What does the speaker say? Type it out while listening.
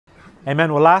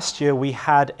Amen. Well, last year we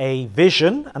had a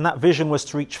vision, and that vision was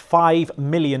to reach 5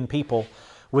 million people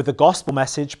with the gospel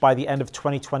message by the end of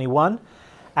 2021.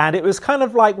 And it was kind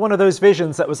of like one of those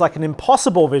visions that was like an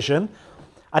impossible vision.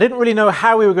 I didn't really know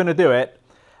how we were going to do it,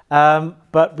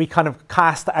 but we kind of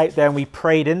cast it out there and we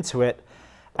prayed into it.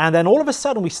 And then all of a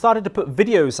sudden we started to put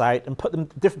videos out and put them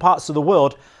in different parts of the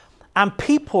world. And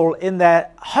people in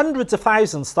their hundreds of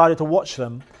thousands started to watch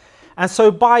them. And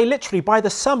so by the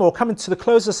summer, or coming to the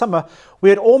close of summer, we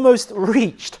had almost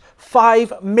reached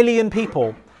 5 million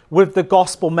people with the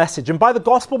gospel message. And by the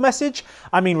gospel message,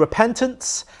 I mean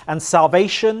repentance and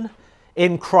salvation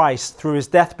in Christ through his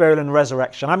death, burial, and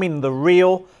resurrection. I mean the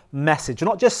real message,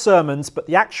 not just sermons, but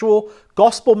the actual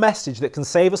gospel message that can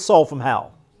save a soul from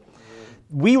hell.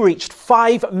 We reached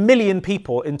 5 million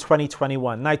people in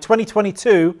 2021. Now,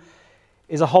 2022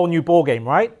 is a whole new ballgame,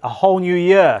 right? A whole new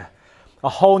year. A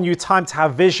whole new time to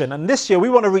have vision. And this year we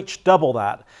want to reach double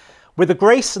that. With the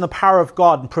grace and the power of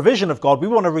God and provision of God, we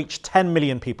want to reach 10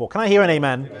 million people. Can I hear an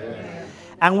amen? Amen.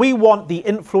 And we want the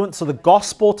influence of the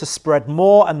gospel to spread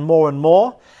more and more and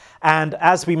more. And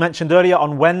as we mentioned earlier,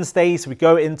 on Wednesdays, we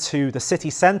go into the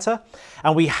city centre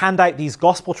and we hand out these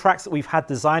gospel tracts that we've had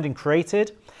designed and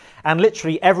created. And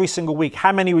literally every single week,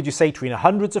 how many would you say, Trina?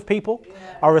 Hundreds of people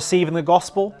are receiving the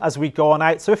gospel as we go on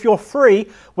out. So if you're free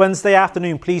Wednesday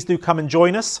afternoon, please do come and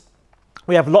join us.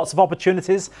 We have lots of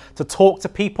opportunities to talk to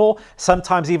people,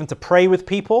 sometimes even to pray with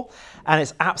people. And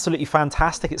it's absolutely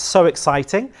fantastic. It's so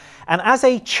exciting. And as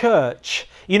a church,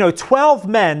 12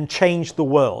 men changed the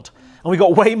world. And we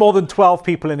got way more than 12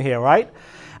 people in here, right?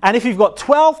 And if you've got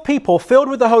 12 people filled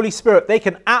with the Holy Spirit, they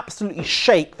can absolutely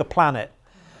shake the planet.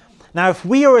 Now, if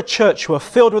we are a church who are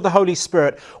filled with the Holy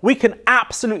Spirit, we can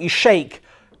absolutely shake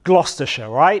Gloucestershire,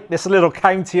 right? This little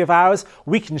county of ours,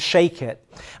 we can shake it.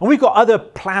 And we've got other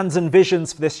plans and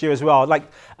visions for this year as well. Like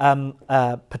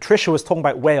Patricia was talking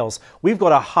about Wales. We've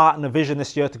got a heart and a vision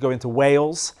this year to go into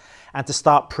Wales and to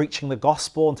start preaching the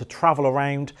gospel and to travel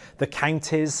around the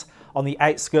counties on the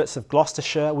outskirts of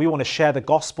Gloucestershire. We want to share the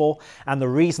gospel and the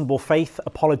reasonable faith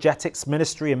apologetics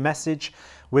ministry and message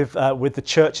with the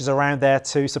churches around there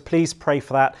too. So please pray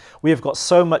for that. We have got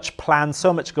so much planned,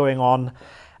 so much going on,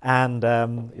 and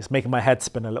it's making my head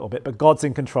spin a little bit, but God's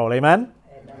in control. Amen?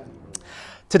 Amen.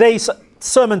 Today's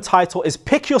sermon title is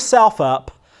Pick Yourself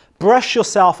Up, Brush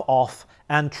Yourself Off,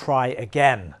 and Try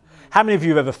Again. How many of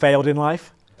you have ever failed in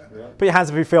life? Yeah. Put your hands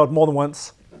up if you failed more than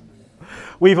once.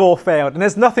 We've all failed, and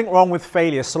there's nothing wrong with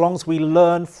failure so long as we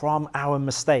learn from our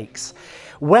mistakes.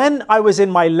 When I was in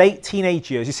my late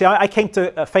teenage years, you see, I came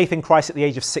to faith in Christ at the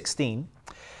age of 16.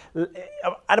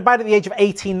 At the age of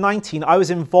 18, 19, I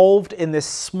was involved in this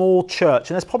small church,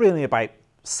 and there's probably only about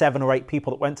 7 or 8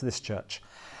 people that went to this church.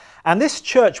 And this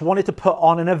church wanted to put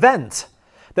on an event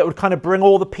that would kind of bring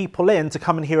all the people in to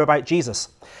come and hear about Jesus.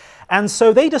 And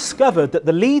so they discovered that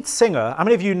the lead singer, how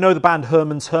many of you know the band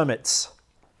Herman's Hermits?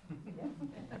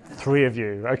 3 of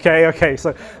you. Okay.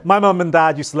 So my mum and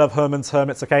dad used to love Herman's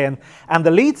Hermits, okay? And the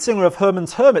lead singer of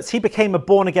Herman's Hermits, he became a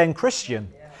born-again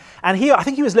Christian. And I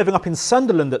think he was living up in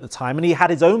Sunderland at the time, and he had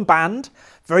his own band,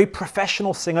 very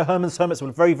professional singer. Herman's Hermits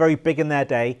were very, very big in their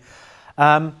day.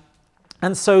 And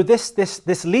so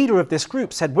this leader of this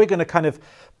group said, we're going to kind of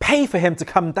pay for him to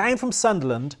come down from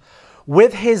Sunderland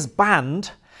with his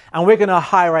band, and we're going to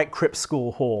hire out Cripp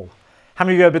School Hall. How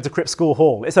many of you have been to Cripp School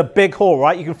Hall? It's a big hall,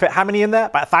 right? You can fit how many in there?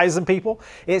 About 1,000 people.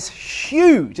 It's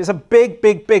huge. It's a big,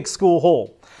 big, big school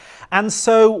hall. And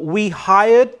so we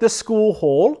hired the school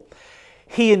hall.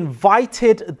 He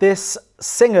invited this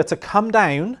singer to come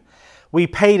down. We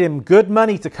paid him good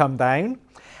money to come down.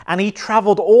 And he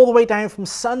travelled all the way down from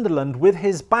Sunderland with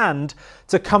his band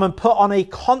to come and put on a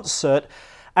concert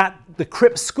at the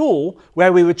Cripp School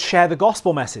where we would share the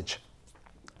gospel message.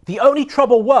 The only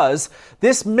trouble was,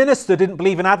 this minister didn't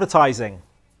believe in advertising.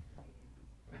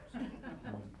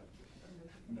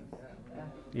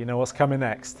 You know what's coming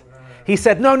next. He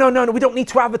said, no, we don't need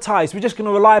to advertise. We're just going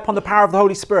to rely upon the power of the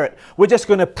Holy Spirit. We're just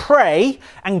going to pray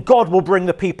and God will bring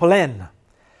the people in.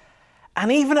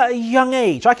 And even at a young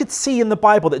age, I could see in the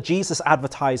Bible that Jesus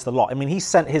advertised a lot. I mean, he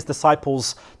sent his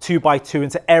disciples 2 by 2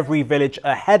 into every village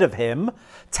ahead of him,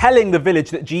 telling the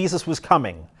village that Jesus was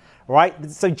coming.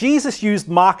 Right? So Jesus used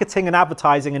marketing and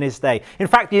advertising in his day. In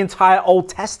fact, the entire Old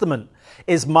Testament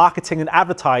is marketing and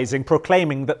advertising,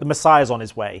 proclaiming that the Messiah is on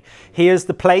his way. Here's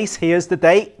the place, here's the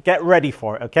date, get ready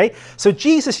for it, okay? So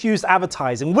Jesus used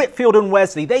advertising. Whitfield and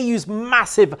Wesley, they used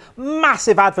massive,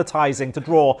 massive advertising to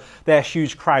draw their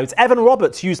huge crowds. Evan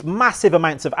Roberts used massive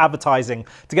amounts of advertising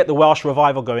to get the Welsh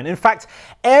revival going. In fact,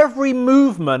 every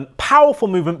movement, powerful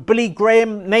movement, Billy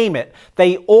Graham, name it,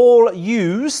 they all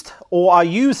used or are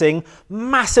using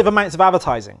massive amounts of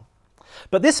advertising.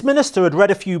 But this minister had read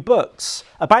a few books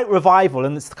about revival,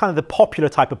 and it's kind of the popular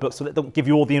type of books so that don't give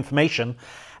you all the information.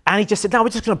 And he just said, no, we're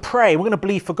just going to pray. We're going to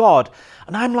believe for God.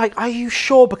 And I'm like, are you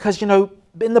sure? Because, you know,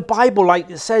 in the Bible, like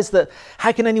it says that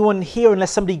how can anyone hear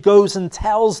unless somebody goes and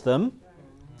tells them?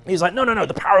 He's like, no,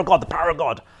 the power of God, the power of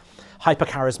God. Hyper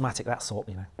charismatic, that sort,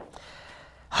 you know.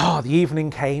 Oh, the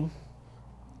evening came.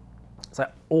 It's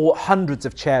like hundreds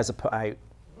of chairs are put out.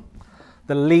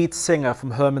 The lead singer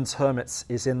from Herman's Hermits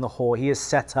is in the hall. He is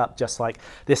set up just like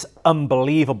this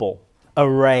unbelievable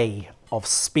array of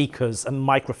speakers and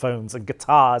microphones and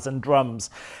guitars and drums.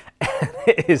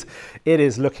 It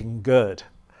is looking good.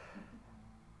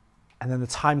 And then the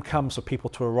time comes for people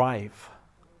to arrive.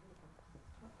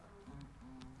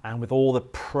 And with all the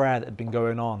prayer that had been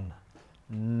going on,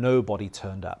 nobody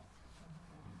turned up.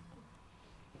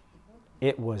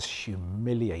 It was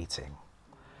humiliating.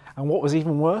 And what was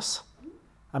even worse,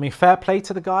 I mean, fair play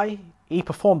to the guy, he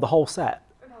performed the whole set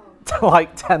to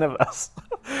like 10 of us.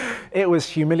 It was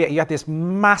humiliating. You had this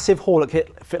massive hall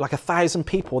that fit like 1,000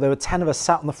 people. There were 10 of us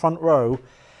sat on the front row,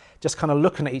 just kind of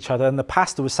looking at each other, and the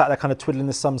pastor was sat there kind of twiddling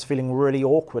his thumbs, feeling really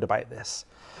awkward about this.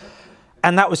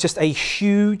 And that was just a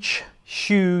huge,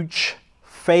 huge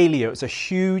failure. It was a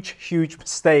huge, huge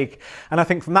mistake. And I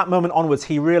think from that moment onwards,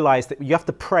 he realized that you have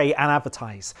to pray and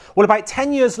advertise. Well, about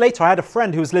 10 years later, I had a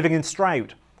friend who was living in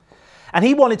Stroud. And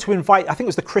he wanted to invite, I think it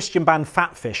was the Christian band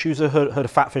Fatfish. Who's heard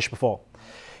of Fatfish before?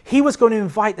 He was going to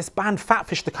invite this band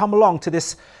Fatfish to come along to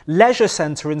this leisure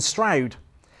centre in Stroud.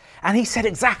 And he said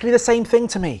exactly the same thing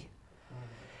to me.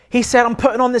 He said, I'm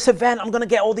putting on this event. I'm going to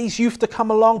get all these youth to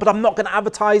come along, but I'm not going to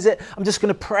advertise it. I'm just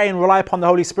going to pray and rely upon the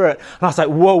Holy Spirit. And I was like,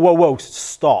 whoa,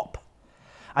 stop.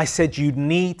 I said, you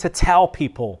need to tell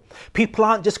people. People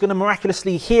aren't just going to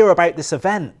miraculously hear about this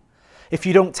event. If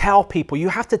you don't tell people, you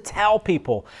have to tell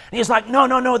people. And he was like,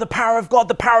 no, the power of God,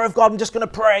 I'm just going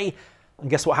to pray. And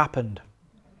guess what happened?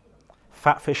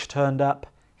 Fatfish turned up,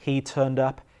 he turned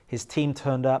up, his team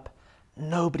turned up,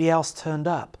 nobody else turned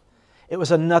up. It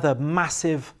was another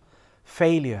massive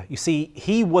failure. You see,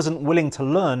 he wasn't willing to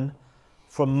learn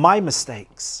from my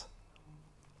mistakes.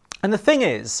 And the thing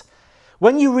is,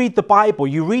 when you read the Bible,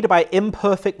 you read about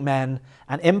imperfect men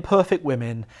and imperfect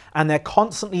women, and they're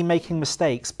constantly making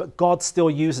mistakes, but God still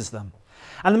uses them.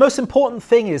 And the most important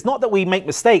thing is not that we make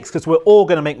mistakes, because we're all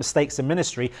going to make mistakes in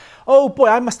ministry. Oh boy,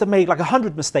 I must have made like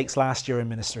 100 mistakes last year in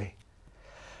ministry.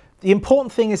 The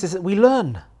important thing is that we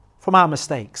learn from our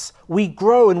mistakes. We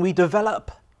grow and we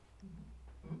develop.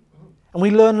 And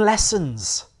we learn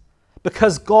lessons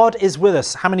because God is with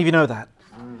us. How many of you know that?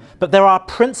 But there are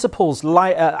principles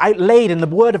outlaid in the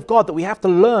Word of God that we have to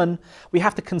learn, we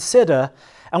have to consider,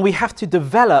 and we have to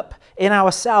develop in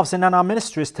ourselves and in our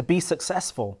ministries to be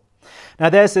successful. Now,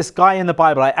 there's this guy in the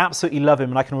Bible, I absolutely love him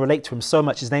and I can relate to him so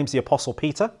much. His name's the Apostle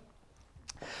Peter.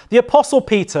 The Apostle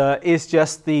Peter is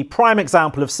just the prime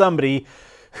example of somebody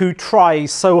who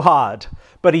tries so hard,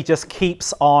 but he just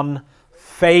keeps on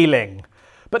failing.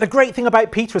 But the great thing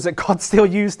about Peter is that God still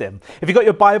used him. If you've got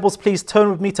your Bibles, please turn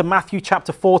with me to Matthew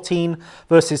chapter 14,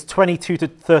 verses 22 to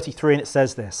 33, and it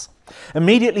says this.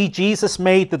 Immediately Jesus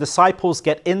made the disciples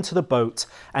get into the boat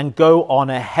and go on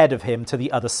ahead of him to the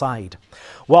other side,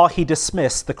 while he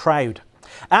dismissed the crowd.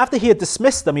 After he had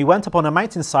dismissed them, he went up on a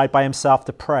mountainside by himself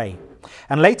to pray.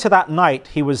 And later that night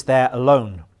he was there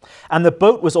alone. And the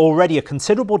boat was already a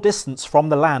considerable distance from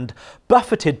the land,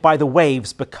 buffeted by the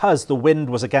waves because the wind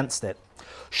was against it.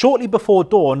 Shortly before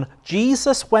dawn,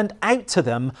 Jesus went out to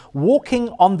them, walking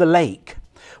on the lake.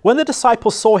 When the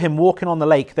disciples saw him walking on the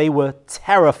lake, they were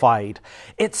terrified.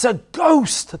 "It's a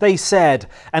ghost," they said,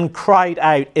 and cried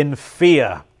out in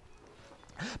fear.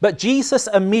 But Jesus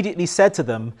immediately said to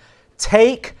them,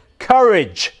 "Take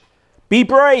courage, be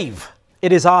brave,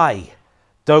 it is I,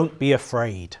 don't be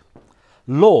afraid."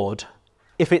 "Lord,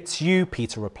 if it's you,"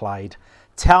 Peter replied,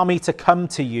 "tell me to come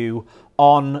to you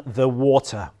on the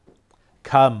water."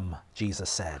 "Come,"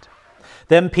 Jesus said.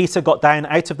 Then Peter got down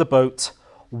out of the boat,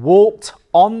 walked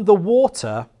on the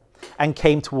water, and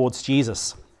came towards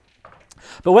Jesus.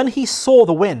 But when he saw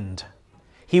the wind,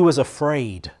 he was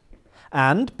afraid,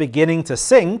 and, beginning to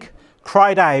sink,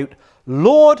 cried out,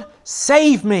 "Lord,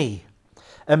 save me!"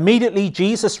 Immediately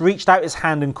Jesus reached out his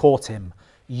hand and caught him.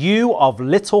 "You of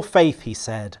little faith," he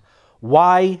said,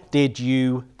 Why did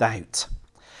you doubt?"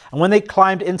 And when they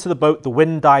climbed into the boat, the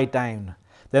wind died down.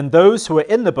 Then those who were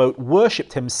in the boat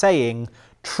worshipped him, saying,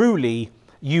 "Truly,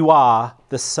 you are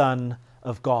the Son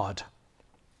of God."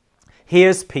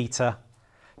 Here's Peter.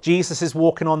 Jesus is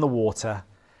walking on the water.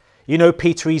 You know,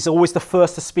 Peter, he's always the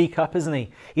first to speak up, isn't he?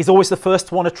 He's always the first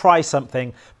to want to try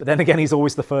something, but then again, he's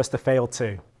always the first to fail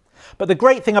too. But the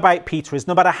great thing about Peter is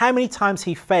no matter how many times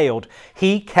he failed,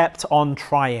 he kept on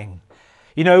trying.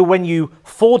 You know, when you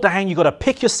fall down, you've got to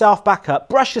pick yourself back up,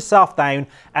 brush yourself down,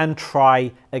 and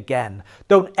try again.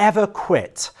 Don't ever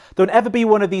quit. Don't ever be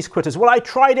one of these quitters. "Well, I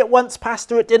tried it once,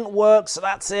 Pastor, it didn't work, so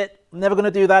that's it. I'm never going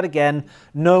to do that again."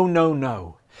 No, no,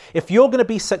 no. If you're going to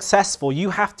be successful, you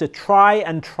have to try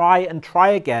and try and try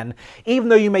again, even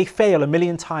though you may fail a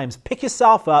million times. Pick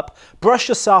yourself up, brush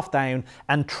yourself down,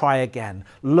 and try again.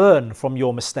 Learn from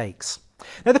your mistakes.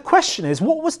 Now, the question is,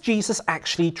 what was Jesus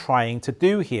actually trying to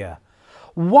do here?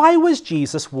 Why was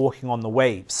Jesus walking on the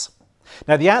waves?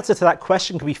 Now, the answer to that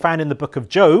question can be found in the book of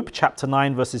Job, chapter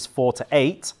 9, verses 4 to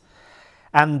 8.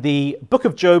 And the book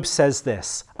of Job says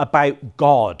this about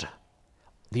God,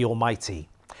 the Almighty.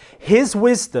 "His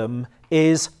wisdom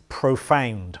is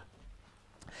profound.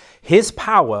 His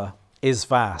power is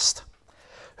vast.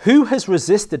 Who has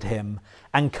resisted him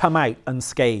and come out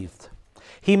unscathed?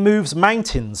 He moves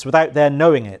mountains without their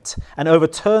knowing it and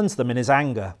overturns them in his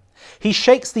anger. He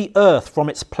shakes the earth from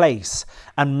its place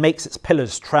and makes its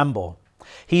pillars tremble.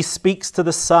 He speaks to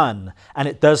the sun and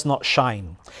it does not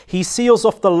shine. He seals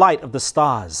off the light of the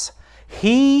stars.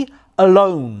 He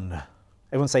alone,"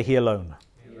 everyone say he alone.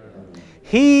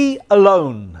 He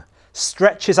alone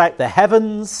stretches out the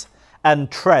heavens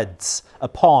and treads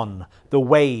upon the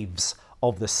waves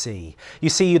of the sea. You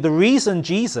see, the reason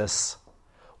Jesus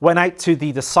went out to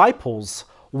the disciples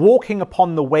walking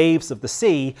upon the waves of the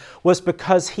sea was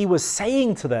because he was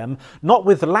saying to them, not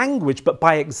with language, but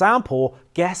by example,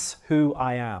 "Guess who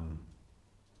I am?"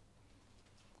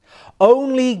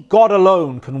 Only God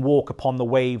alone can walk upon the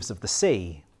waves of the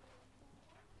sea.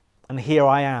 And here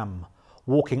I am,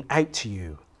 walking out to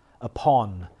you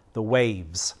upon the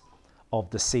waves of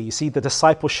the sea. You see, the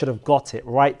disciples should have got it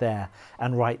right there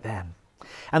and right then.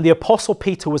 And the Apostle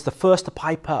Peter was the first to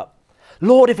pipe up.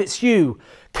 "Lord, if it's you,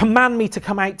 command me to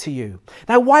come out to you."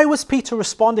 Now, why was Peter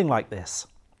responding like this?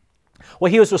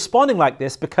 Well, he was responding like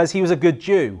this because he was a good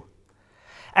Jew.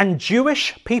 And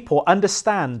Jewish people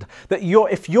understand that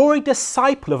if you're a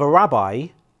disciple of a rabbi,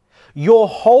 your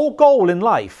whole goal in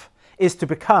life is to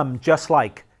become just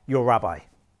like your rabbi.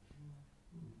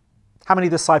 How many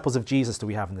disciples of Jesus do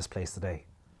we have in this place today?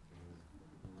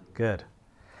 Good.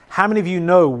 How many of you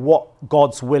know what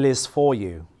God's will is for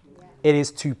you? It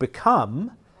is to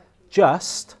become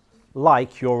just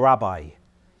like your rabbi.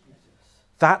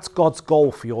 That's God's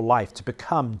goal for your life, to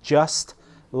become just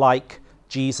like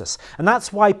Jesus. And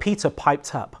that's why Peter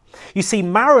piped up. You see,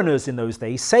 mariners in those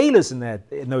days, sailors in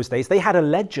those days, they had a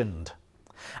legend.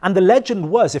 And the legend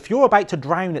was, if you're about to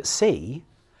drown at sea,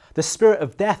 the spirit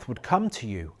of death would come to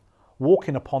you,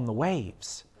 walking upon the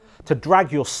waves, to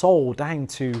drag your soul down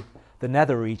to the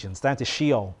nether regions, down to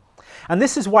Sheol. And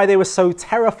this is why they were so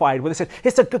terrified when they said,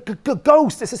 "It's a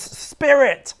ghost, it's a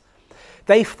spirit."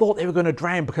 They thought they were going to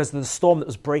drown because of the storm that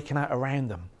was breaking out around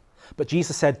them. But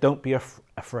Jesus said, "Don't be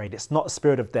afraid. It's not a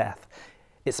spirit of death.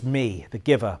 It's me, the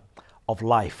giver of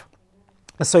life."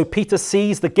 And so Peter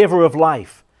sees the giver of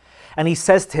life. And he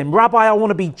says to him, "Rabbi, I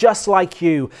want to be just like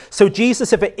you. So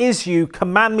Jesus, if it is you,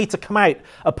 command me to come out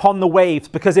upon the waves.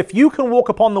 Because if you can walk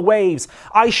upon the waves,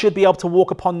 I should be able to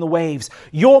walk upon the waves.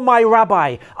 You're my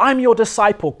rabbi. I'm your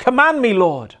disciple. Command me,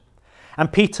 Lord."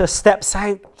 And Peter steps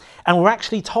out, and we're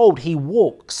actually told he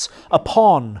walks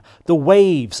upon the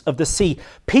waves of the sea.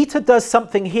 Peter does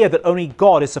something here that only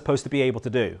God is supposed to be able to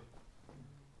do.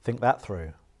 Think that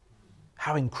through.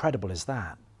 How incredible is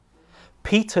that?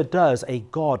 Peter does a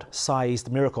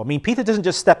God-sized miracle. I mean, Peter doesn't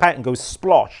just step out and go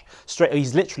splosh straight.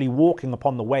 He's literally walking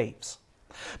upon the waves.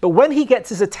 But when he gets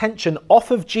his attention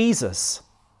off of Jesus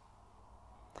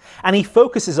and he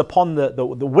focuses upon the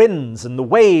winds and the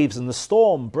waves and the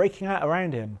storm breaking out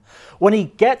around him, when he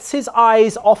gets his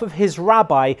eyes off of his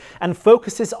rabbi and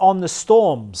focuses on the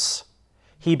storms,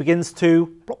 he begins to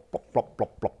plop, plop, plop,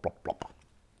 plop, plop, plop, plop.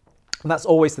 And that's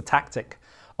always the tactic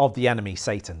of the enemy,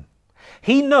 Satan.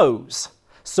 He knows,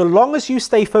 so long as you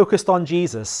stay focused on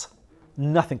Jesus,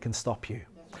 nothing can stop you.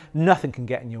 Nothing can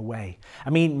get in your way. I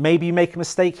mean, maybe you make a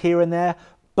mistake here and there,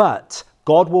 but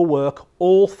God will work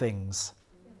all things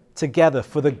together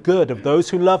for the good of those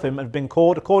who love him and have been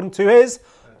called according to his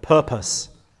purpose.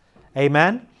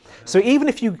 Amen? So even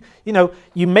if you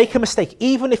make a mistake,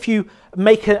 even if you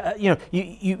make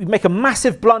you make a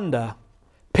massive blunder,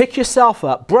 pick yourself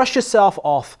up, brush yourself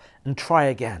off, and try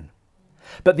again.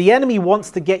 But the enemy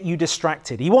wants to get you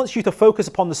distracted. He wants you to focus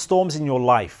upon the storms in your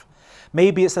life.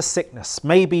 Maybe it's a sickness.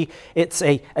 Maybe it's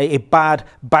a bad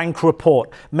bank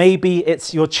report. Maybe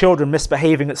it's your children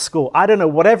misbehaving at school. I don't know,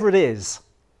 whatever it is.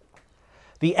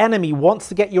 The enemy wants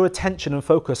to get your attention and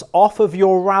focus off of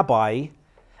your rabbi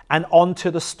and onto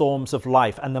the storms of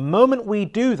life. And the moment we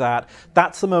do that,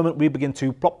 that's the moment we begin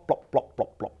to plop, plop, plop,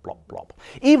 plop, plop, plop, plop.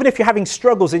 Even if you're having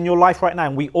struggles in your life right now,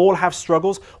 and we all have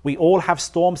struggles, we all have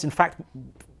storms. In fact,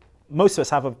 most of us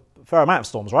have a fair amount of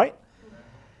storms, right?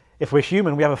 If we're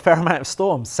human, we have a fair amount of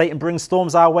storms. Satan brings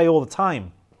storms our way all the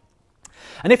time.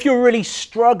 And if you're really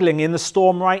struggling in the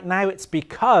storm right now, it's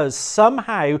because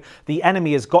somehow the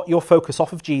enemy has got your focus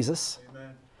off of Jesus.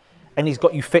 Amen. And he's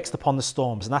got you fixed upon the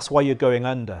storms, and that's why you're going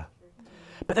under.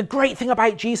 But the great thing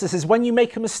about Jesus is when you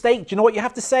make a mistake, do you know what you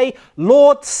have to say?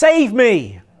 Lord, save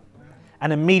me.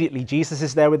 And immediately Jesus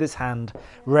is there with his hand,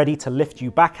 ready to lift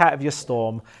you back out of your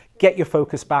storm, get your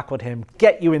focus back on him,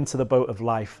 get you into the boat of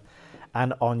life,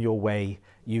 and on your way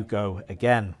you go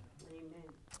again.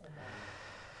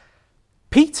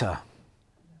 Peter,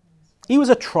 he was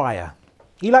a trier.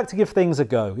 He liked to give things a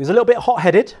go. He was a little bit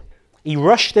hot-headed. He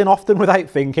rushed in often without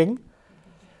thinking.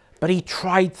 But he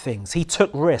tried things. He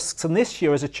took risks. And this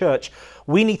year as a church,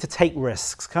 we need to take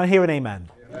risks. Can I hear an amen?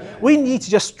 Amen. We need to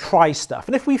just try stuff.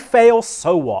 And if we fail,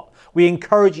 so what? We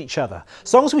encourage each other.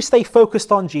 As long as we stay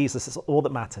focused on Jesus, it's all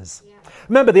that matters. Yeah.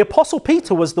 Remember, the Apostle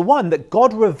Peter was the one that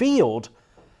God revealed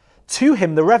to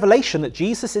him the revelation that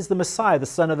Jesus is the Messiah, the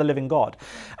Son of the living God.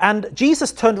 And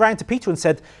Jesus turned around to Peter and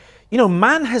said, you know,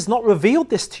 man has not revealed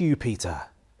this to you, Peter.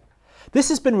 This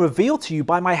has been revealed to you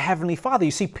by my heavenly Father.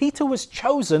 You see, Peter was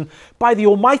chosen by the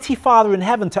Almighty Father in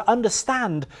heaven to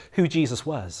understand who Jesus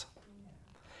was.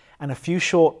 And a few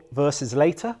short verses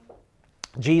later,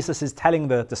 Jesus is telling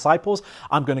the disciples,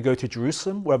 I'm going to go to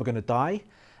Jerusalem where we're going to die.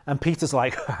 And Peter's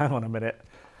like, hang on a minute.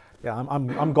 Yeah,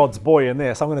 I'm God's boy in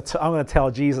this. I'm going to tell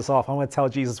Jesus off. I'm going to tell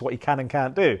Jesus what he can and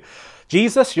can't do.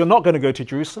 Jesus, you're not going to go to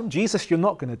Jerusalem. Jesus, you're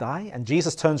not going to die. And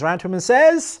Jesus turns around to him and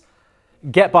says,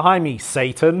 get behind me,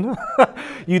 Satan.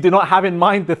 You do not have in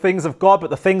mind the things of God, but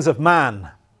the things of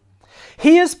man.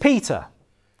 Here's Peter.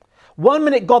 1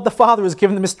 minute, God the Father has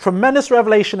given him this tremendous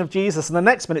revelation of Jesus, and the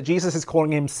next minute, Jesus is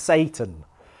calling him Satan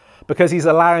because he's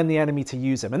allowing the enemy to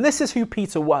use him. And this is who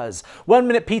Peter was. 1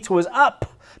 minute, Peter was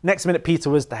up. Next minute, Peter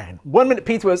was down. 1 minute,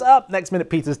 Peter was up. Next minute,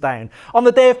 Peter's down. On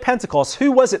the day of Pentecost,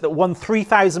 who was it that won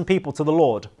 3,000 people to the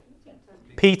Lord?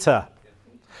 Peter.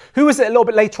 Who was it a little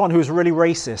bit later on who was really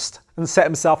racist and set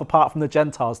himself apart from the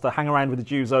Gentiles to hang around with the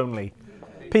Jews only?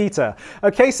 Peter.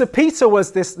 Okay, so Peter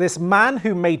was this man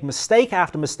who made mistake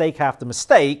after mistake after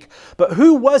mistake, but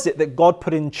who was it that God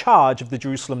put in charge of the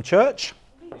Jerusalem church?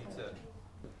 Peter.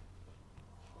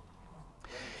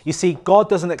 You see, God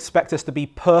doesn't expect us to be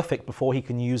perfect before he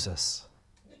can use us.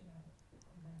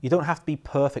 You don't have to be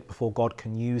perfect before God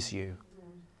can use you.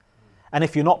 And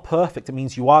if you're not perfect, it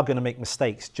means you are going to make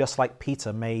mistakes, just like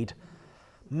Peter made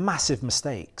massive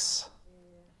mistakes.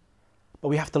 But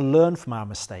we have to learn from our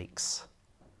mistakes.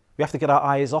 We have to get our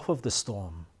eyes off of the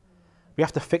storm. We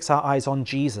have to fix our eyes on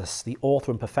Jesus, the author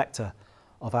and perfecter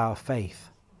of our faith.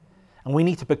 And we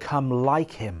need to become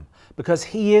like him because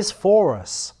he is for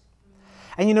us.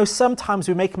 And you know, sometimes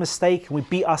we make a mistake and we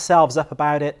beat ourselves up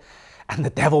about it, and the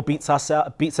devil beats us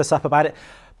up about it.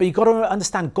 But you've got to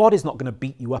understand, God is not going to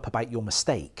beat you up about your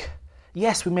mistake.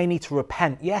 Yes, we may need to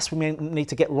repent. Yes, we may need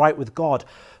to get right with God.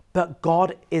 But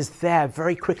God is there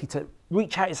very quickly to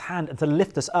reach out his hand and to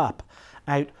lift us up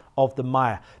out of the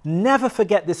mire. Never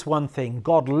forget this one thing.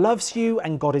 God loves you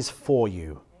and God is for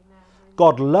you.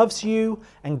 God loves you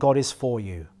and God is for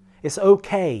you. It's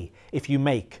okay if you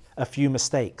make a few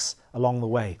mistakes along the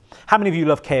way. How many of you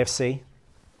love KFC?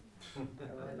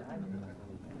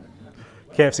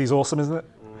 KFC's awesome, isn't it?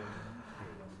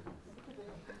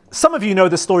 Some of you know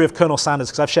the story of Colonel Sanders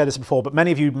because I've shared this before, but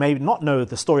many of you may not know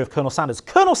the story of Colonel Sanders.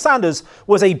 Colonel Sanders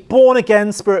was a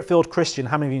born-again, spirit-filled Christian.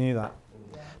 How many of you knew that?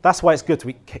 That's why it's good to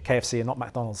eat KFC and not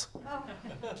McDonald's.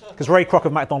 Because Ray Kroc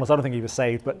of McDonald's, I don't think he was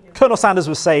saved, but Colonel Sanders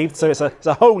was saved, so it's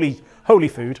a holy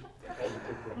food,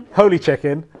 holy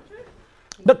chicken.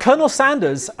 But Colonel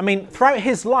Sanders, I mean, throughout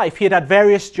his life, he had had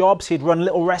various jobs. He'd run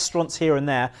little restaurants here and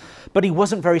there, but he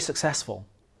wasn't very successful.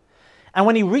 And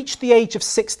when he reached the age of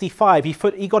 65,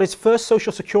 he got his first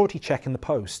social security check in the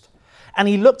post. And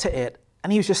he looked at it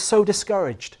and he was just so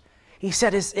discouraged. He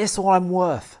said, is this all I'm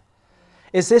worth?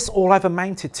 Is this all I've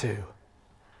amounted to?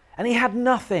 And he had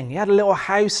nothing. He had a little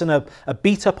house and a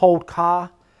beat up old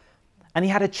car. And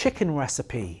he had a chicken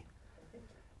recipe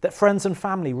that friends and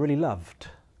family really loved.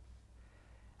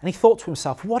 And he thought to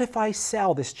himself, what if I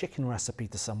sell this chicken recipe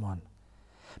to someone?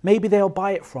 Maybe they'll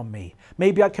buy it from me.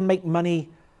 Maybe I can make money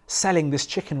selling this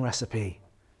chicken recipe.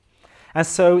 And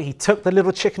so he took the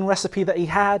little chicken recipe that he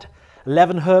had,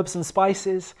 11 herbs and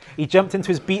spices. He jumped into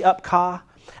his beat up car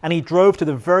and he drove to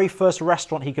the very first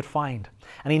restaurant he could find.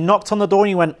 And he knocked on the door and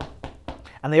he went,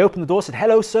 and they opened the door and said,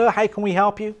 hello, sir, how can we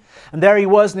help you? And there he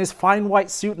was in his fine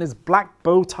white suit and his black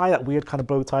bow tie, that weird kind of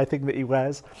bow tie thing that he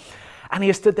wears. And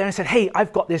he stood there and said, hey,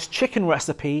 I've got this chicken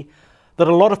recipe that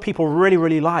a lot of people really,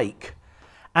 really like.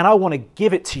 And I want to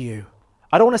give it to you.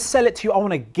 I don't want to sell it to you. I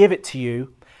want to give it to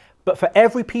you. But for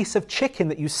every piece of chicken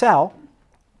that you sell,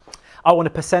 I want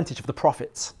a percentage of the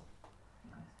profits.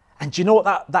 And do you know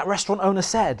what that restaurant owner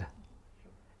said?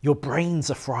 Your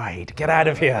brains are fried. Get out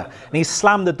of here. And he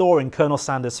slammed the door in Colonel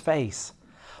Sanders' face.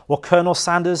 Well, Colonel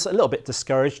Sanders, a little bit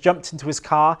discouraged, jumped into his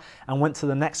car and went to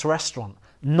the next restaurant.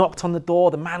 Knocked on the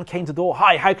door. The man came to the door.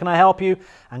 Hi, how can I help you?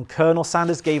 And Colonel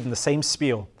Sanders gave him the same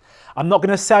spiel. I'm not going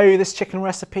to sell you this chicken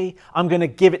recipe. I'm going to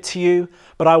give it to you,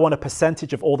 but I want a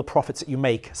percentage of all the profits that you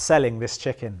make selling this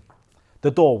chicken.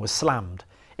 The door was slammed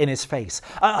in his face.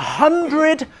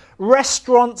 100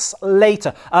 restaurants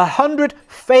later, 100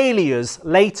 failures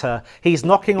later, he's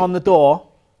knocking on the door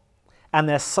and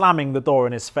they're slamming the door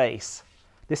in his face.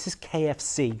 This is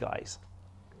KFC, guys.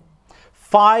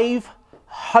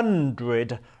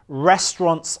 500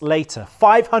 restaurants later,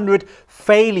 500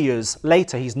 failures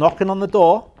later, he's knocking on the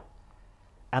door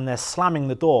and they're slamming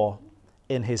the door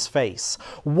in his face.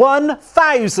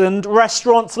 1,000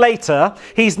 restaurants later,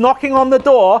 he's knocking on the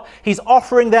door, he's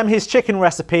offering them his chicken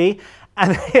recipe,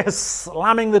 and they're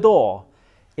slamming the door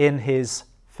in his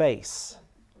face.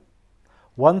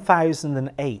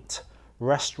 1,008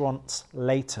 restaurants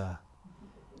later,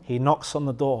 he knocks on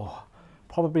the door,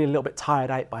 probably a little bit tired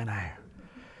out by now,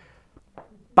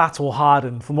 battle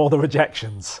hardened from all the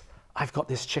rejections. I've got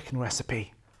this chicken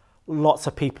recipe. Lots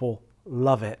of people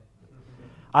love it.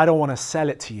 I don't want to sell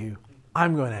it to you.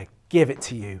 I'm going to give it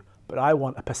to you, but I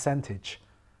want a percentage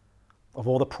of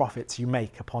all the profits you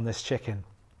make upon this chicken.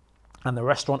 And the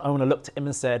restaurant owner looked at him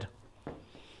and said,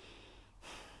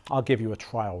 I'll give you a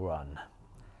trial run.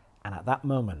 And at that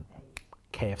moment,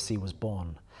 KFC was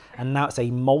born. And now it's a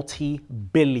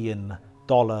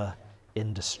multi-billion-dollar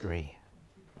industry.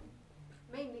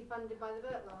 Mainly funded by the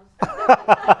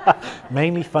Burtwells.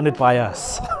 Mainly funded by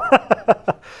us.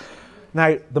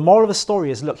 Now, the moral of the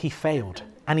story is, look, he failed,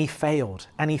 and he failed,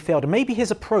 and he failed. And maybe his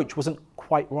approach wasn't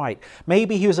quite right.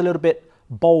 Maybe he was a little bit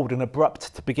bold and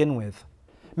abrupt to begin with.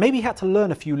 Maybe he had to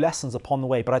learn a few lessons upon the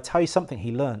way, but I tell you something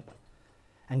he learned.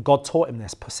 And God taught him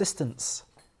this: persistence.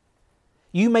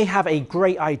 You may have a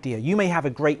great idea. You may have a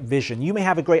great vision. You may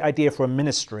have a great idea for a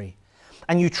ministry.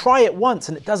 And you try it once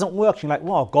and it doesn't work. You're like,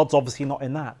 well, God's obviously not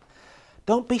in that.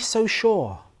 Don't be so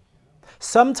sure.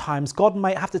 Sometimes God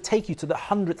might have to take you to the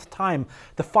 100th time,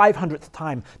 the 500th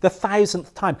time, the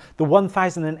 1,000th time, the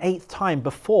 1,008th time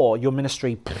before your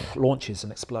ministry launches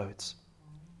and explodes.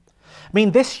 I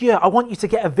mean, this year, I want you to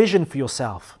get a vision for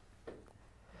yourself. I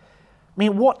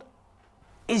mean, what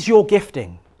is your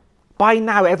gifting? By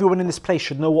now, everyone in this place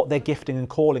should know what their gifting and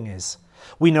calling is.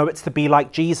 We know it's to be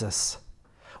like Jesus.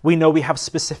 We know we have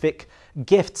specific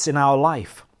gifts in our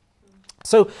life.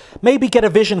 So maybe get a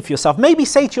vision for yourself. Maybe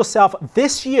say to yourself,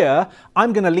 this year,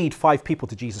 I'm going to lead 5 people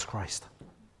to Jesus Christ.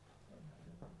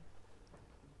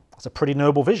 That's a pretty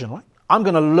noble vision, right? I'm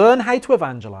going to learn how to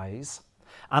evangelize,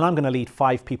 and I'm going to lead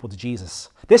 5 people to Jesus.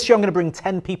 This year, I'm going to bring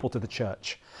 10 people to the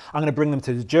church. I'm going to bring them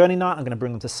to the journey night. I'm going to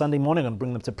bring them to Sunday morning. I'm going to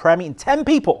bring them to prayer meeting. 10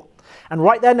 people. And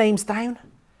write their names down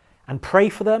and pray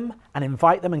for them and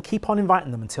invite them and keep on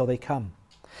inviting them until they come.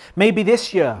 Maybe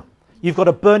this year, you've got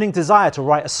a burning desire to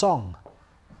write a song.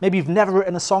 Maybe you've never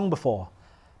written a song before,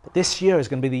 but this year is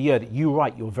going to be the year that you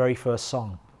write your very first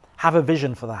song. Have a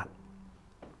vision for that.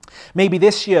 Maybe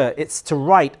this year it's to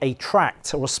write a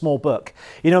tract or a small book.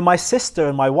 You know, my sister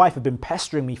and my wife have been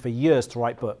pestering me for years to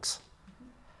write books.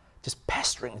 Just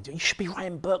pestering. You should be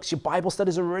writing books. Your Bible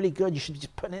studies are really good. You should be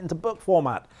just putting it into book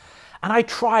format. And I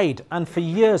tried, and for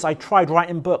years I tried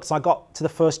writing books. I got to the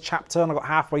first chapter and I got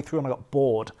halfway through and I got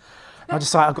bored. I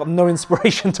just like, I've got no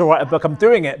inspiration to write a book. I'm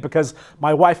doing it because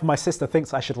my wife and my sister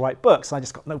thinks I should write books. And I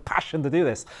just got no passion to do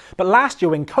this. But last year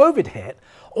when COVID hit,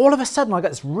 all of a sudden I got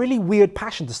this really weird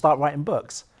passion to start writing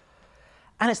books.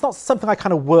 And it's not something I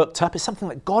kind of worked up. It's something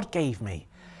that God gave me.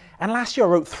 And last year I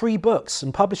wrote 3 books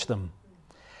and published them.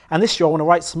 And this year I want to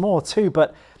write some more too.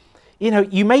 But you know,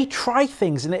 you may try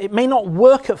things and it may not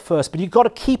work at first, but you've got to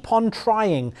keep on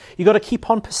trying. You've got to keep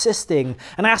on persisting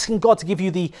and asking God to give you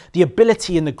the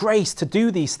ability and the grace to do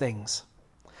these things.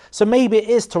 So maybe it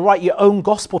is to write your own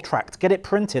gospel tract, get it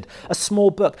printed, a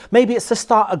small book. Maybe it's to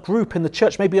start a group in the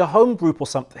church, maybe a home group or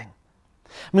something.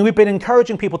 I mean, we've been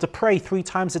encouraging people to pray 3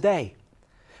 times a day.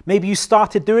 Maybe you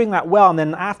started doing that well, and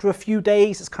then after a few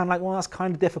days, it's kind of like, well, that's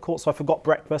kind of difficult, so I forgot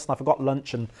breakfast, and I forgot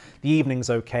lunch, and the evening's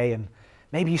okay, and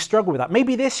maybe you struggle with that.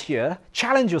 Maybe this year,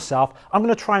 challenge yourself, I'm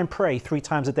going to try and pray 3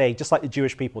 times a day, just like the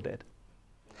Jewish people did.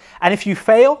 And if you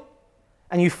fail,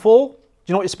 and you fall, do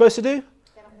you know what you're supposed to do?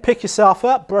 Pick yourself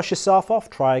up, brush yourself off,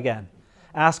 try again.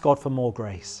 Ask God for more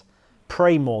grace.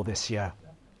 Pray more this year.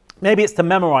 Maybe it's to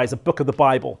memorize a book of the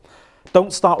Bible.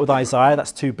 Don't start with Isaiah,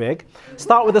 that's too big.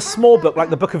 Start with a small book like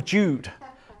the book of Jude.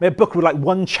 Maybe a book with like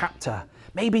 1 chapter.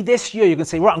 Maybe this year you can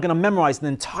say, right, I'm going to memorize an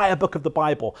entire book of the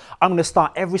Bible. I'm going to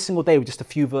start every single day with just a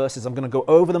few verses. I'm going to go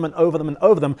over them and over them and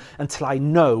over them until I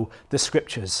know the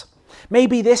scriptures.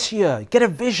 Maybe this year, get a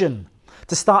vision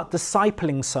to start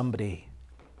discipling somebody.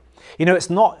 You know, it's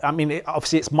not, I mean,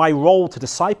 obviously it's my role to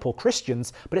disciple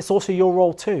Christians, but it's also your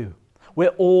role too.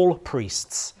 We're all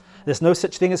priests. There's no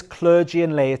such thing as clergy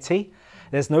and laity.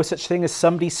 There's no such thing as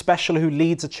somebody special who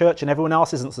leads a church and everyone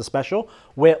else isn't so special.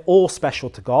 We're all special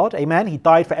to God. Amen. He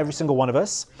died for every single one of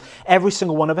us. Every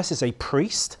single one of us is a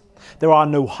priest. There are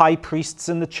no high priests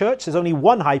in the church. There's only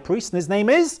one high priest, and his name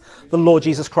is the Lord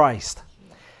Jesus Christ.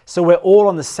 So we're all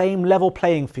on the same level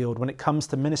playing field when it comes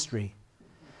to ministry.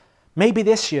 Maybe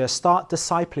this year, start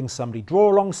discipling somebody.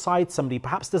 Draw alongside somebody who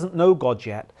perhaps doesn't know God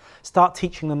yet. Start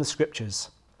teaching them the scriptures.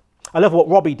 I love what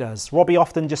Robbie does. Robbie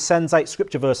often just sends out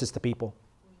scripture verses to people.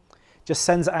 Just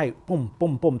sends it out. Boom,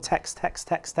 boom, boom. Text, text,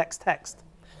 text, text, text.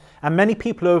 And many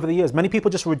people over the years, many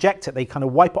people just reject it. They kind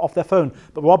of wipe it off their phone.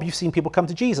 But Rob, you've seen people come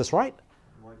to Jesus, right?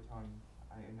 Right time,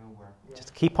 out of nowhere.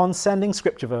 Just keep on sending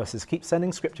scripture verses. Keep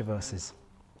sending scripture verses.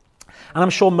 And I'm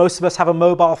sure most of us have a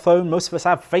mobile phone. Most of us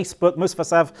have Facebook. Most of us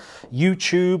have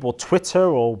YouTube or Twitter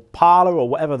or Parler or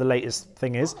whatever the latest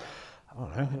thing is. I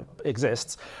don't know, it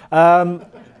exists.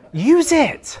 Use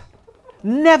it.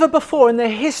 Never before in the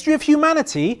history of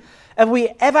humanity have we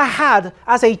ever had,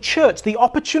 as a church, the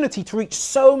opportunity to reach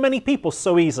so many people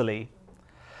so easily.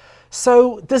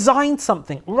 So design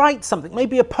something, write something,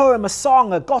 maybe a poem, a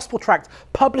song, a gospel tract,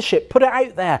 publish it, put it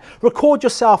out there, record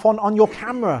yourself on your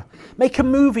camera, make a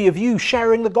movie of you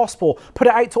sharing the gospel, put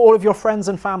it out to all of your friends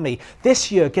and family. This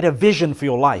year, get a vision for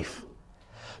your life.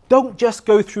 Don't just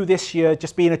go through this year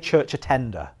just being a church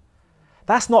attender.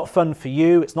 That's not fun for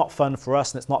you, it's not fun for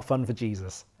us, and it's not fun for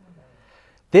Jesus.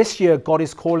 This year, God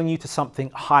is calling you to something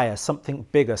higher, something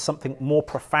bigger, something more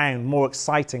profound, more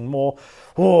exciting, more,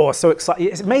 so exciting.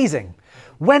 It's amazing.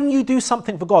 When you do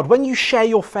something for God, when you share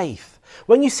your faith,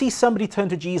 when you see somebody turn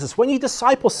to Jesus, when you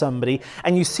disciple somebody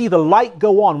and you see the light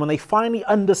go on, when they finally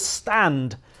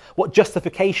understand what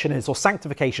justification is or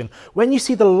sanctification, when you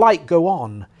see the light go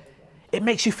on, it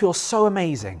makes you feel so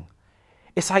amazing.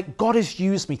 It's like God has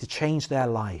used me to change their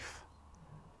life.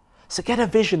 So get a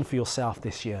vision for yourself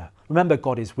this year. Remember,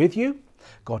 God is with you.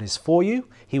 God is for you.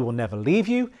 He will never leave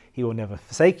you. He will never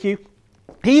forsake you.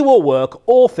 He will work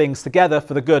all things together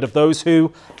for the good of those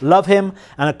who love him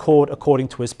and accord according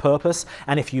to his purpose.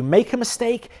 And if you make a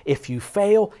mistake, if you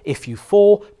fail, if you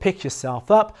fall, pick yourself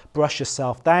up, brush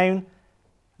yourself down,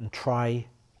 and try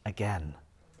again.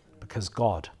 Because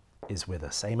God is with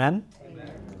us. Amen?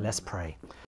 Amen. Let's pray.